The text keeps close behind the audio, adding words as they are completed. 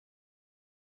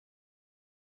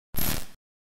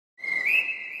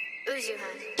Excuse you,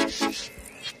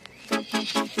 honey.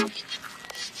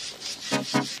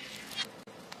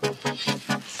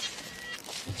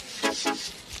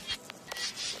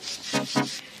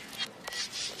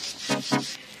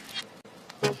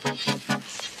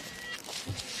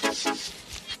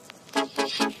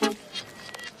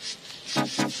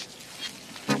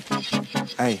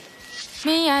 Hey.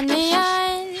 Neon,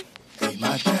 neon. Hey,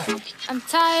 my bad. I'm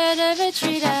tired of it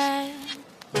treated.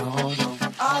 No.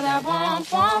 All that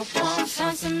womp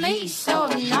sounds to me so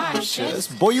obnoxious.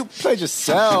 Boy, you played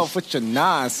yourself with your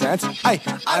nonsense. Hey,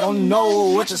 I don't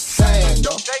know what you're saying,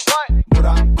 though. Say what? Would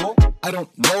I go? I don't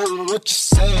know what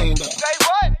you're saying, though. Say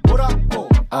what? Would I go?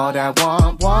 All that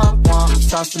womp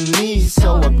sounds to me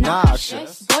so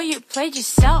obnoxious. Boy, you played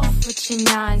yourself with your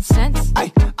nonsense.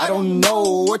 Hey, I don't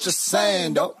know what you're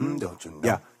saying, though. Don't you know?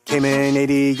 Yeah. Came in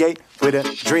 88 with a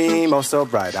dream, oh so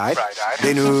bright-eyed.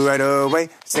 They knew right away,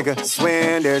 sink or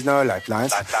swim, there's no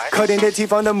lifelines. Cutting their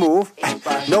teeth on the move,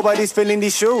 nobody's filling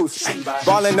these shoes.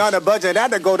 Balling on a budget at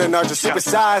the Golden Arches, super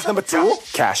size number 2.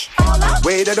 Cash,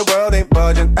 weight of the world ain't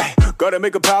budging. Gotta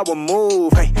make a power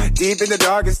move, deep in the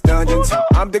darkest dungeons.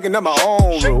 I'm digging up my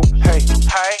own route. Hey,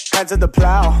 hands on the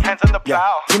plow. Yeah.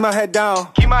 Keep my head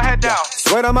down.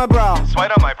 Sweat on my brow.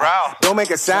 Don't make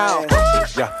a sound.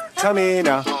 Yeah. Tell me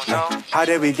now, how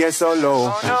did we get so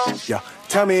low? Yeah,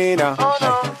 tell me now,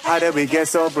 how did we get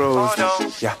so bruised?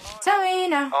 Yeah, Tell me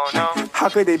now. how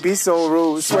could they be so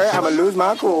rude? Swear I'ma lose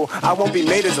my cool. I won't be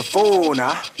made as a fool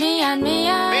now. Neon,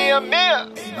 neon. Mia.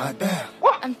 Hey, my bad.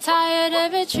 I'm tired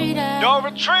of it treated. Don't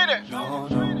retreat it.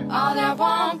 All that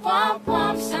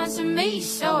womp sounds to me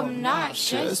so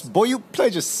obnoxious. Boy, you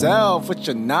played yourself with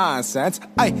your nonsense.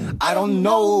 Hey, I don't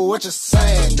know what you're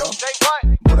saying, though. Say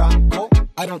what? Would I go?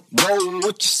 I don't know what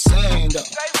you're saying, though.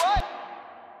 Say